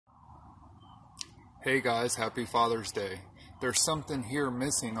Hey guys, happy Father's Day. There's something here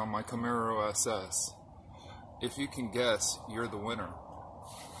missing on my Camaro SS. If you can guess, you're the winner.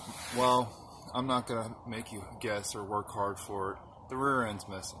 Well, I'm not gonna make you guess or work hard for it. The rear end's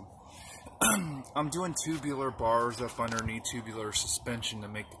missing. I'm doing tubular bars up underneath tubular suspension to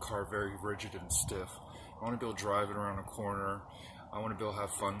make the car very rigid and stiff. I want to be able to drive it around a corner. I want to be able to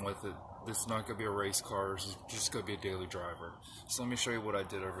have fun with it. This is not going to be a race car. This is just going to be a daily driver. So let me show you what I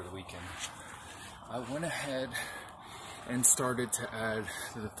did over the weekend. I went ahead and started to add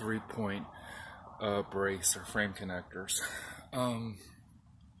the 3-point brace or frame connectors.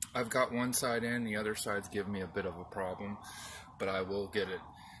 I've got one side in, the other side's giving me a bit of a problem, but I will get it.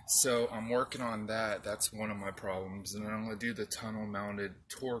 So I'm working on that. That's one of my problems. And then I'm going to do the tunnel mounted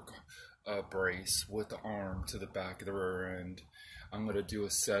torque brace with the arm to the back of the rear end. I'm going to do a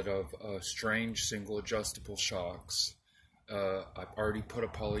set of strange single adjustable shocks. I've already put a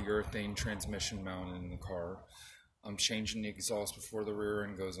polyurethane transmission mount in the car. I'm changing the exhaust before the rear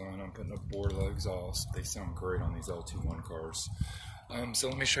end goes on. I'm putting a Borla exhaust. They sound great on these L21 cars. So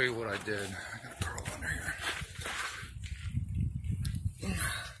let me show you what I did. I got a curl under here.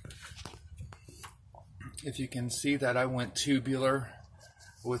 If you can see that I went tubular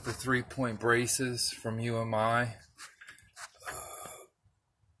with the 3-point braces from UMI.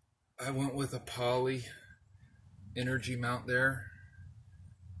 I went with a poly energy mount there.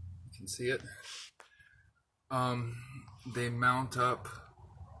 You can see it. They mount up.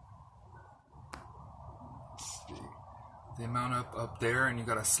 They mount up there, and you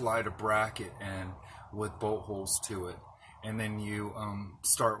got to slide a bracket in with bolt holes to it, and then you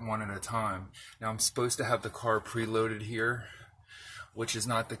start one at a time. Now I'm supposed to have the car preloaded here, which is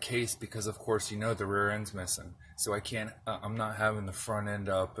not the case because, of course, you know the rear end's missing. So I can't. I'm not having the front end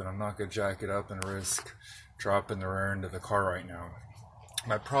up, and I'm not gonna jack it up and risk dropping the rear end of the car right now.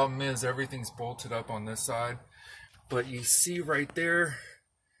 My problem is everything's bolted up on this side, but you see right there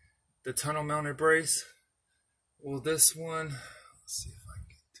the tunnel mounted brace. Well, this one, let's see if I can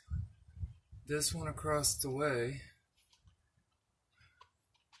get to it. This one across the way.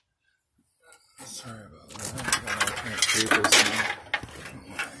 Sorry about that. I can't keep this in.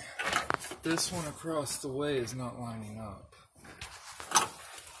 This one across the way is not lining up.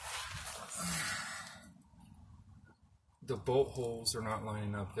 The bolt holes are not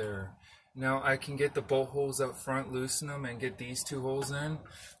lining up there. Now I can get the bolt holes up front, loosen them, and get these 2 holes in,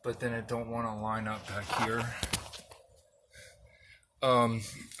 but then it don't want to line up back here.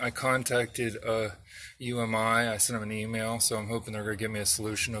 I contacted UMI. I sent them an email, so I'm hoping they're going to give me a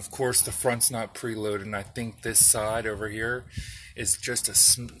solution. Of course, the front's not preloaded, and I think this side over here is just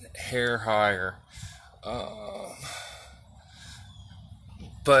a hair higher.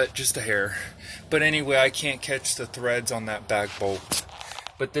 But just a hair. But anyway, I can't catch the threads on that back bolt.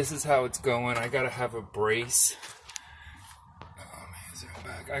 But this is how it's going. I got to have a brace.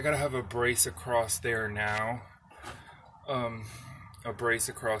 I got to have a brace across there now. A brace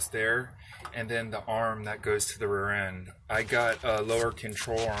across there, and then the arm that goes to the rear end. I got lower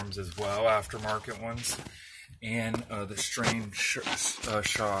control arms as well, aftermarket ones, and the strange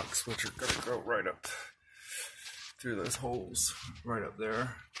shocks, which are going to go right up through those holes right up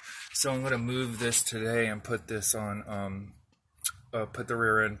there. So I'm going to move this today and put this on, put the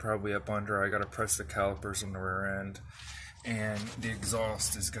rear end probably up under. I got to press the calipers on the rear end, and the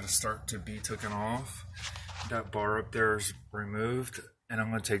exhaust is going to start to be taken off. That bar up there is removed, and I'm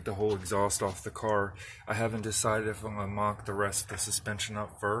going to take the whole exhaust off the car. I haven't decided if I'm going to mock the rest of the suspension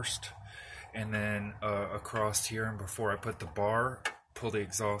up first, and then across here, and before I put the bar, pull the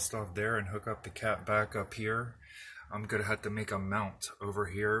exhaust off there and hook up the cap back up here. I'm going to have to make a mount over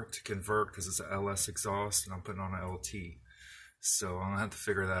here to convert because it's an LS exhaust, and I'm putting on an LT. So I'm going to have to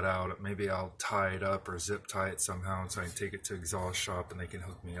figure that out. Maybe I'll tie it up or zip tie it somehow so I can take it to exhaust shop and they can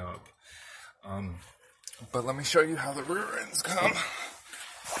hook me up. But let me show you how the rear ends come.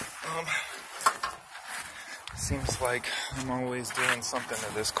 Seems like I'm always doing something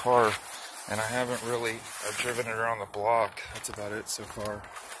to this car, and I haven't really driven it around the block. That's about it so far.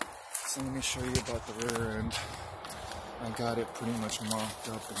 So let me show you about the rear end. I got it pretty much mocked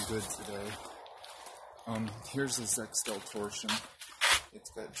up and good today. Here's the Zextel torsion.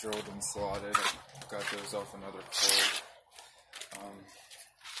 It's got drilled and slotted. I got those off another quote.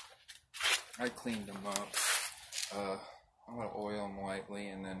 I cleaned them up. I'm going to oil them lightly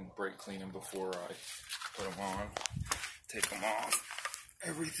and then brake clean them before I put them on. Take them off.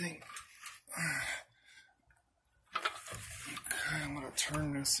 Everything. Okay, I'm going to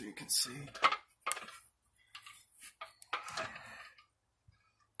turn this so you can see.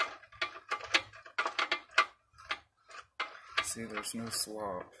 See, there's no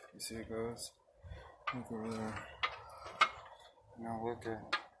slop. You see it goes? Look over there. Now look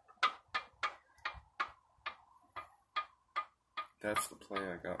at... That's the play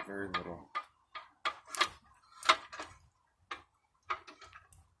I got, very little.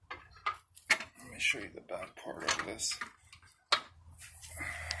 Let me show you the back part of this.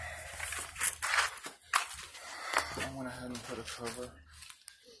 I went ahead and put a cover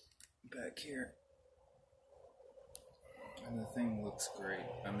back here. And the thing looks great.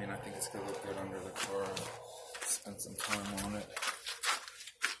 I mean, I think it's going to look good under the car. Spend some time on it.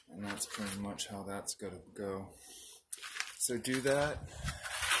 And that's pretty much how that's going to go. So do that,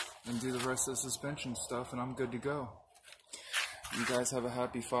 and do the rest of the suspension stuff, and I'm good to go. You guys have a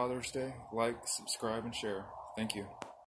happy Father's Day. Like, subscribe, and share. Thank you.